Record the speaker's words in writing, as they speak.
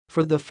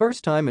For the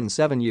first time in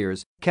 7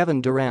 years,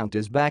 Kevin Durant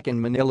is back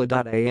in Manila.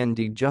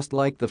 And just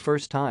like the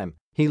first time,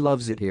 he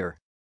loves it here.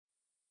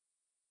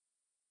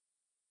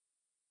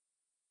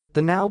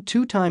 The now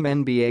two-time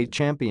NBA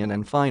champion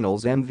and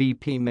Finals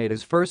MVP made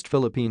his first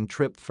Philippine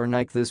trip for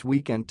Nike this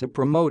weekend to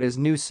promote his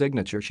new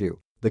signature shoe,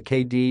 the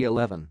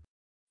KD11.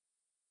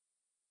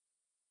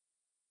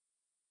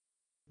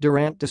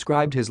 Durant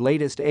described his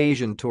latest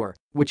Asian tour,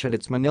 which had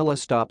its Manila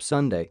stop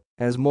Sunday,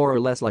 as more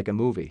or less like a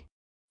movie.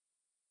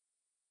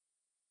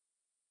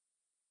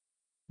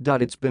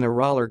 It's been a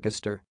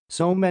rollercoaster,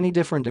 so many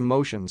different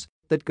emotions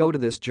that go to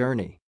this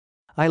journey.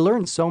 I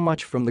learned so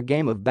much from the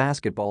game of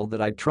basketball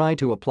that I try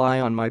to apply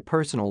on my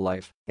personal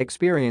life,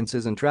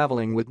 experiences and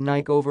traveling with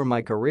Nike over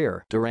my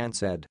career, Durant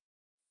said.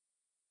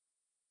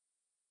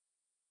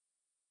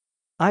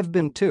 I've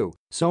been to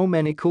so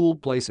many cool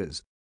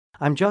places.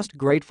 I'm just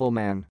grateful,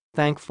 man,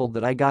 thankful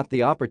that I got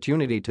the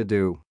opportunity to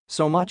do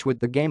so much with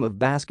the game of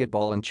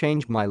basketball and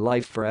changed my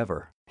life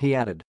forever, he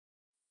added.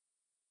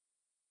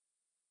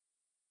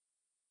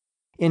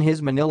 In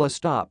his Manila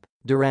stop,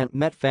 Durant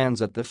met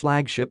fans at the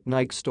flagship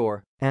Nike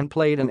store and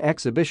played an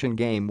exhibition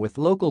game with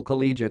local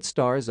collegiate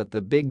stars at the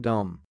Big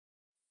Dome.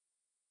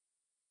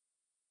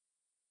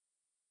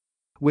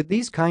 With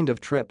these kind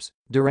of trips,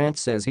 Durant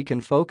says he can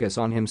focus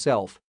on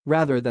himself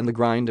rather than the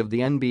grind of the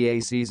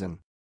NBA season.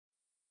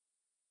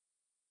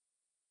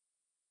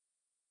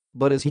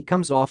 But as he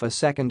comes off a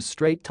second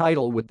straight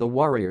title with the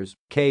Warriors,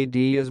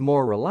 KD is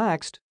more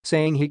relaxed,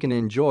 saying he can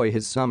enjoy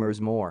his summers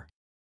more.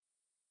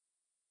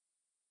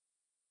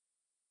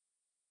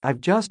 I've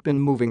just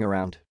been moving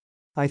around.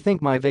 I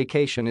think my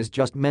vacation is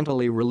just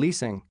mentally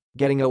releasing,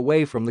 getting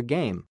away from the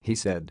game, he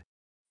said.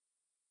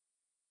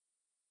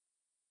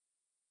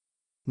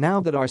 Now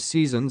that our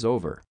season's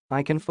over,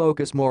 I can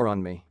focus more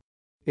on me.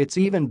 It's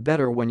even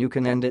better when you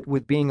can end it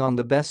with being on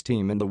the best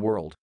team in the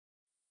world.